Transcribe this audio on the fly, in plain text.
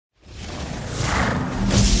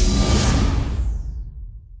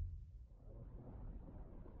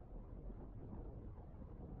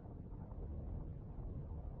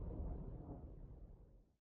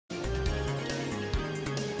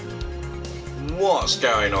What's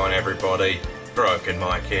going on, everybody? Broken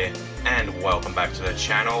Mike here, and welcome back to the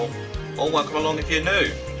channel, or welcome along if you're new.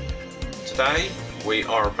 Today we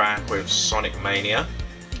are back with Sonic Mania,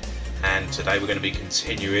 and today we're going to be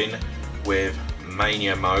continuing with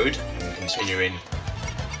Mania mode and continuing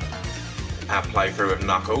our playthrough of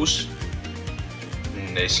Knuckles.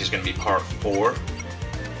 And this is going to be part 4,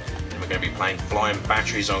 and we're going to be playing Flying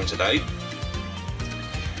Battery Zone today.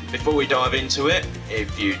 Before we dive into it,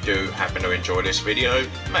 if you do happen to enjoy this video,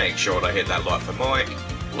 make sure to hit that like for Mike,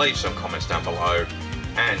 leave some comments down below,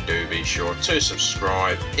 and do be sure to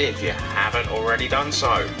subscribe if you haven't already done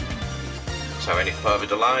so. So any further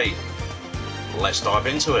delay, let's dive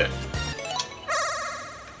into it.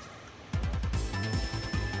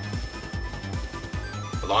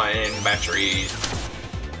 Flying batteries.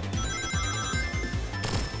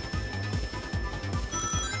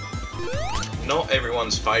 Not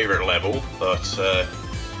everyone's favourite level, but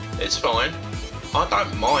it's fine. I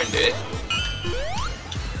don't mind it.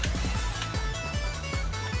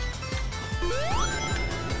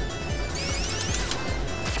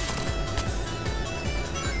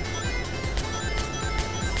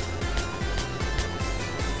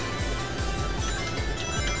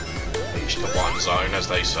 Each to one zone, as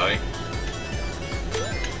they say.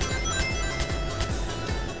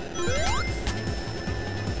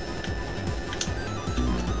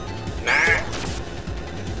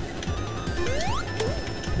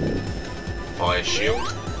 Fire shield,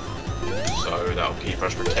 so that'll keep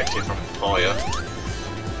us protected from fire.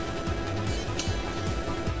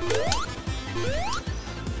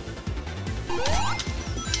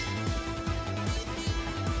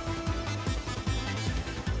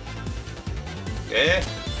 Yeah.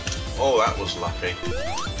 Oh, that was lucky.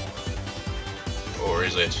 Or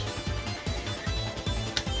is it?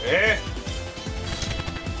 Yeah.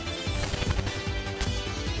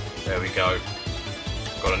 There we go.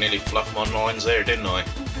 Got to nearly fluff my lines there, didn't I?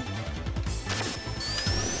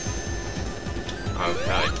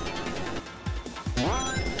 Okay.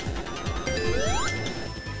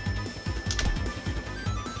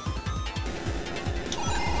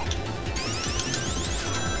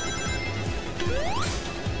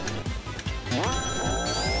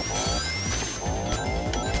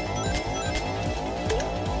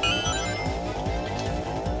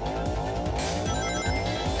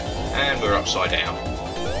 And we're upside down.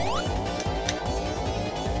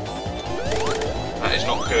 That is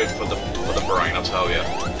not good for the brain, I'll tell you.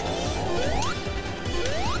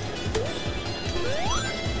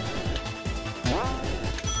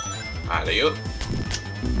 Alley-oop.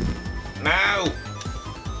 No!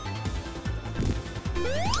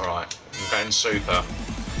 Alright, I'm going super.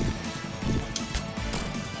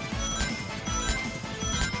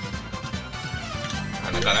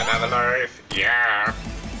 And I got another life. Yeah!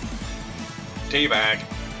 Teabag.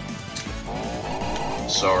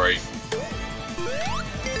 Sorry.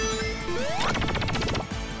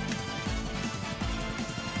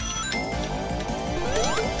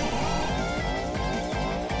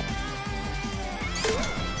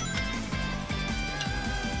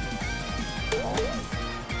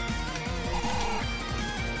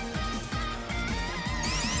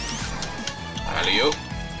 Alley-oop.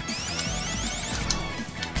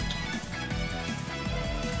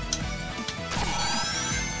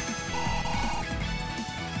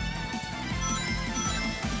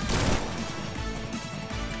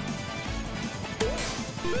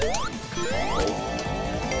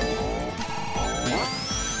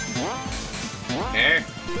 Yeah.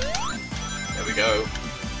 There we go.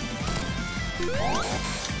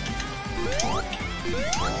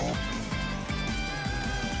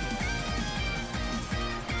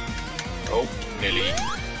 Oh, nearly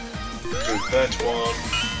through that one.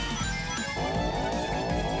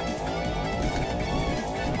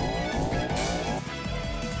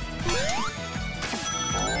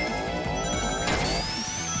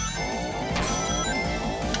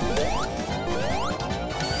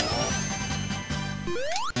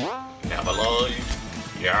 Now alive.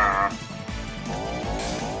 Yeah.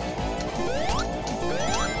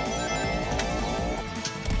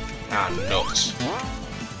 Ah, nuts.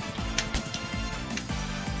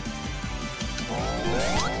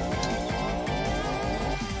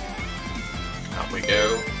 Up we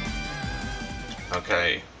go.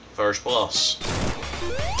 Okay, first boss.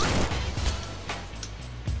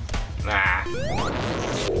 Nah.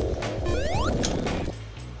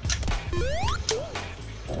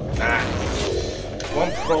 Nah.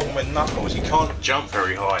 One problem with Knuckles, he can't jump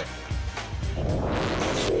very high.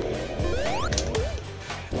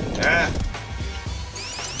 Ah.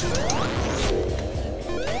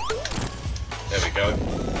 There we go.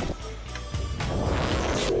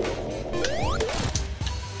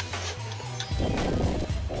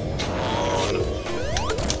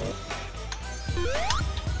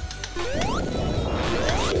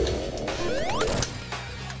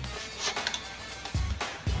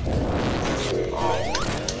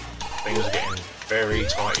 things are getting very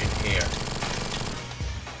tight in here.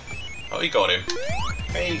 Oh, he got him.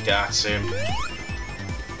 He got him.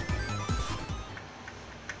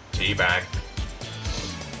 Teabag.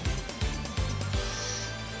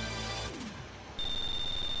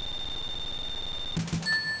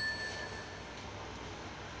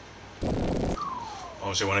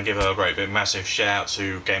 Obviously, I want to give a great big massive shout out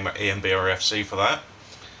to gamer EMBRFC for that,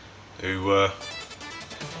 who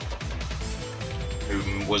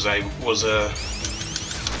was able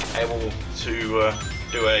to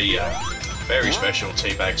do a very special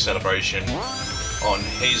teabag celebration on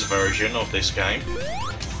his version of this game.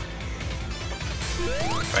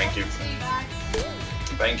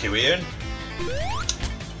 Thank you, Ian.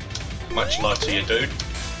 Much love to you, dude.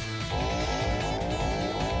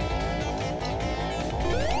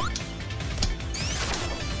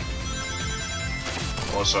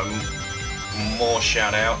 Also, more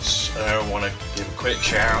shout outs. I want to give a quick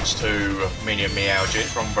shout outs to Mini and Meowjid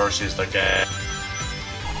from Versus the Game.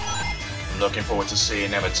 I'm looking forward to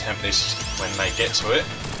seeing them attempt this when they get to it.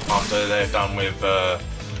 After they're done with, I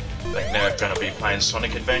think they're going to be playing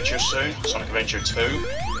Sonic Adventure soon, Sonic Adventure 2.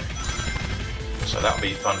 So that'll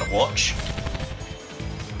be fun to watch.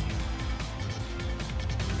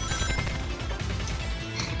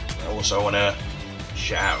 I also want to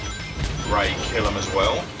shout out Ray Killam as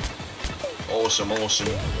well. Awesome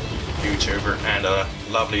YouTuber and a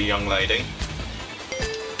lovely young lady.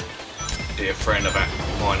 Dear friend of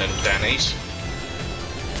mine and Danny's.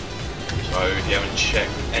 So if you haven't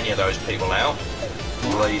checked any of those people out,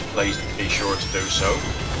 please be sure to do so.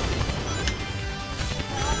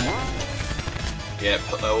 Yep,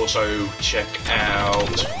 also check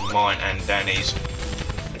out mine and Danny's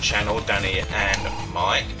channel, Danny and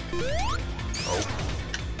Mike. Oh.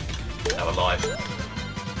 Another life.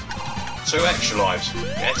 2 extra lives.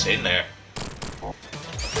 Get in there.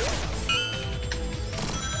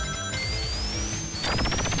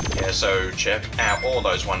 Yeah, so check out all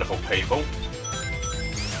those wonderful people.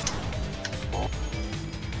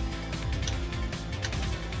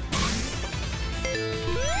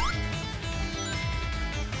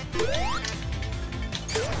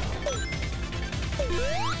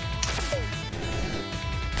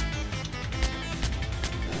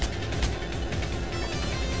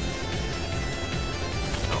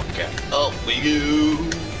 Up we go.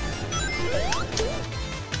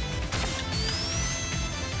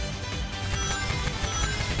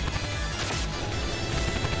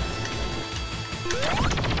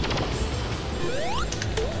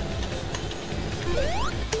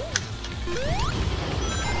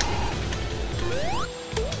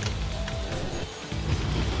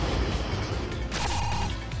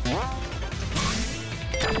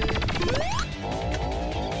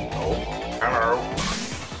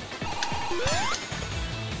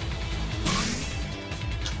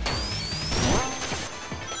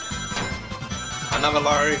 Another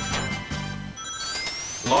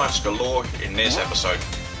lives galore in this episode.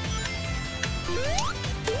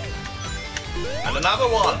 And another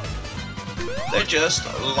one. They're just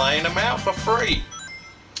laying them out for free.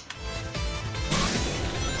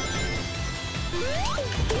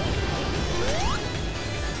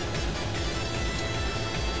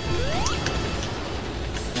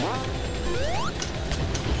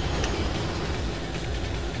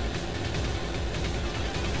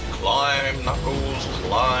 Climb, Knuckles,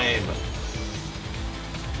 climb.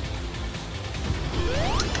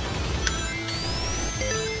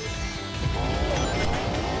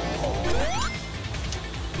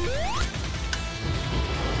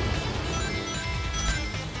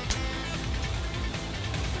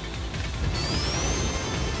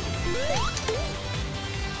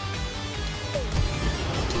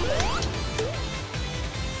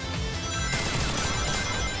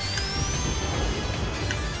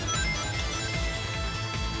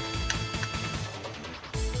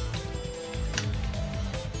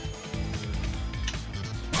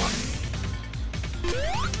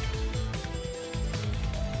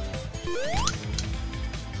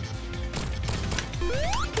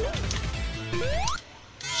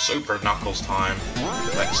 Super Knuckles time.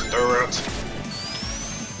 Let's do it.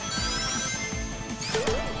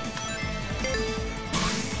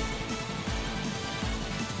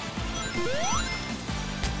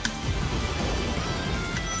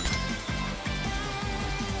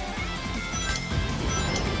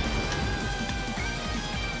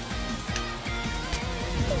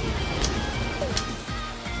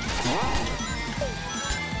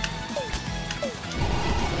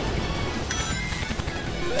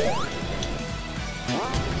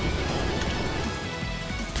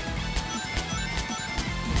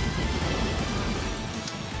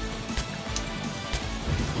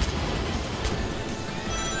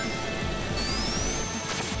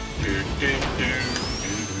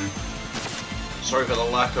 Sorry for the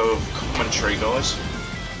lack of commentary, guys.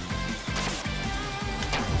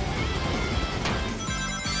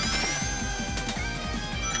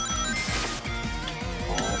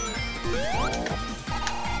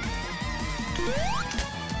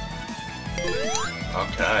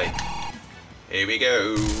 Okay, here we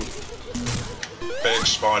go. Big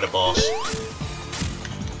spider boss.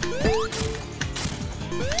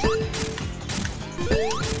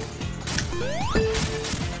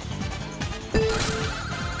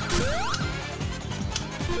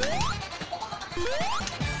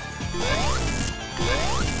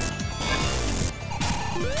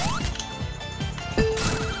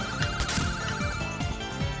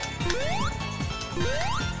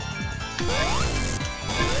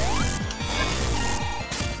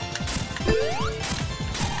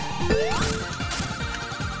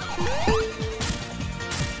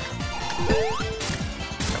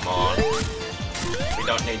 Come on. We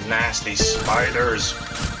don't need nasty spiders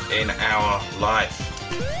in our life.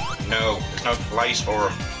 No, there's no place for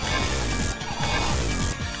them.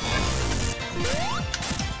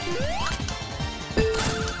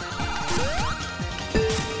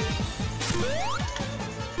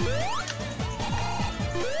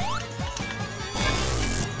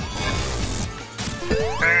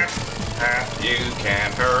 You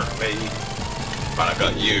can't hurt me, but I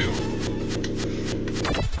got you.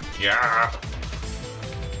 Yeah.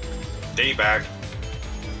 D-bag.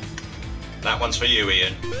 That one's for you,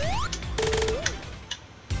 Ian.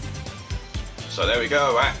 So there we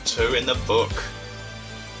go, Act 2 in the book.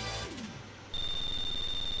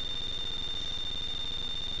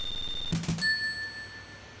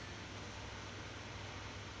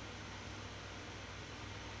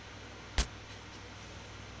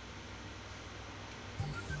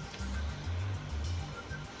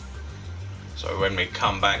 So when we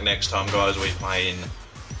come back next time, guys, we're playing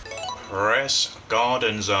Press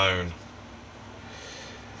Garden Zone.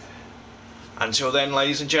 Until then,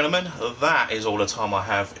 ladies and gentlemen, that is all the time I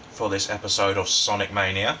have for this episode of Sonic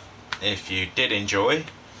Mania. If you did enjoy,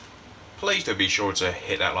 please do be sure to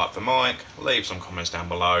hit that like for Mike, leave some comments down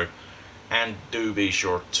below, and do be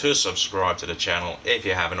sure to subscribe to the channel if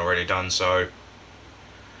you haven't already done so.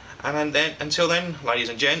 And then, until then, ladies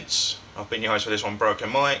and gents, I've been your host for this one,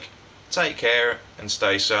 Broken Mike. Take care and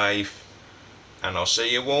stay safe, and I'll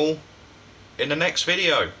see you all in the next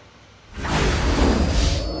video.